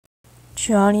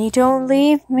Johnny, don't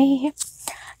leave me.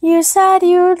 You said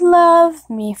you'd love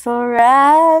me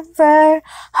forever.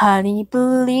 Honey,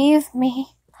 believe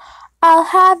me. I'll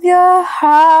have your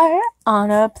heart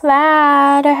on a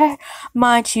platter.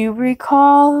 Might you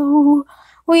recall,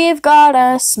 we've got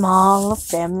a small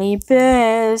family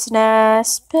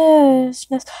business,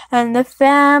 and the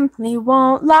family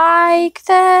won't like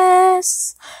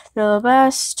this. They'll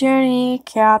bust your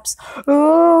kneecaps,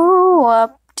 ooh,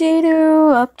 up-dee-doo.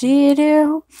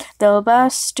 They'll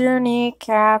bust your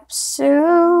kneecaps,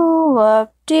 ooh,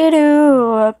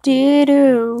 up-dee-doo.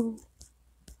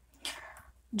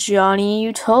 Johnny,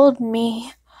 you told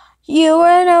me you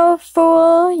were no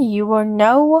fool, you were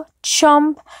no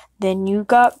chump. Then you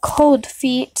got cold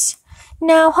feet.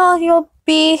 Now all you'll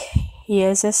be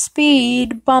is a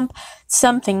speed bump,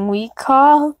 something we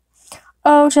call,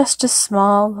 oh, just a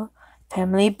small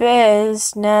family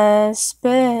business,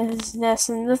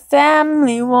 and the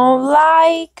family won't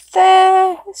like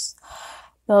this.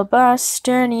 They'll bust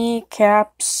your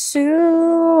kneecaps,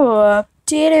 ooh,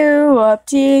 up-dee-doo.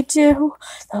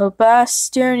 They'll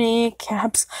bust your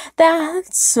kneecaps,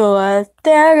 that's what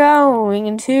they're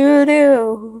going to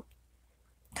do.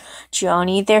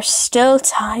 Johnny, there's still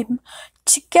time.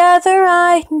 Together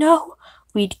I know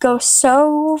we'd go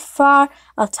so far.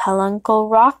 I'll tell Uncle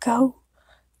Rocco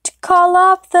to call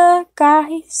up the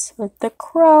guys with the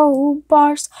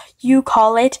crowbars. You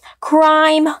call it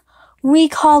crime, we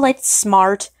call it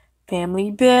smart.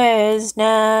 Family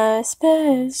business,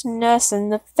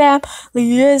 and the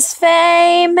family is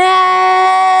famous.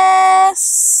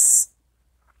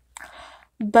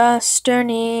 Bust your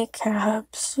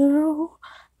kneecaps, ooh,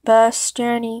 bust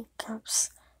your kneecaps.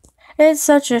 It's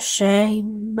such a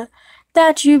shame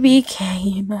that you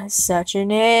became such an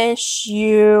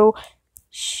issue.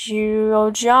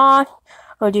 Oh, John,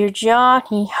 oh dear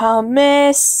Johnny, I'll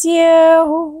miss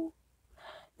you.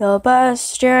 They'll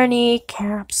bust your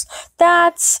kneecaps,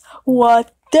 that's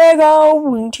what they're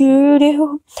going to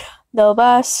do. They'll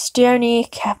bust your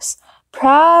kneecaps,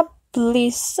 probably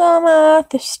some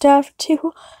other stuff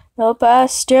too. They'll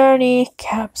bust your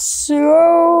kneecaps,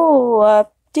 so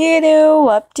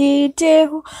up-dee-doo.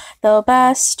 They'll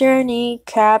bust your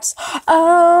kneecaps,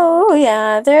 oh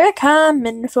yeah, they're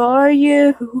coming for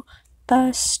you.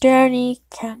 Bust your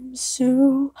kneecaps,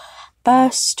 ooh,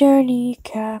 bust your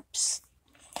kneecaps.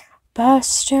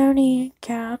 Bust your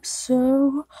kneecaps,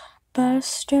 oh,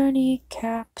 bust your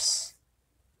kneecaps.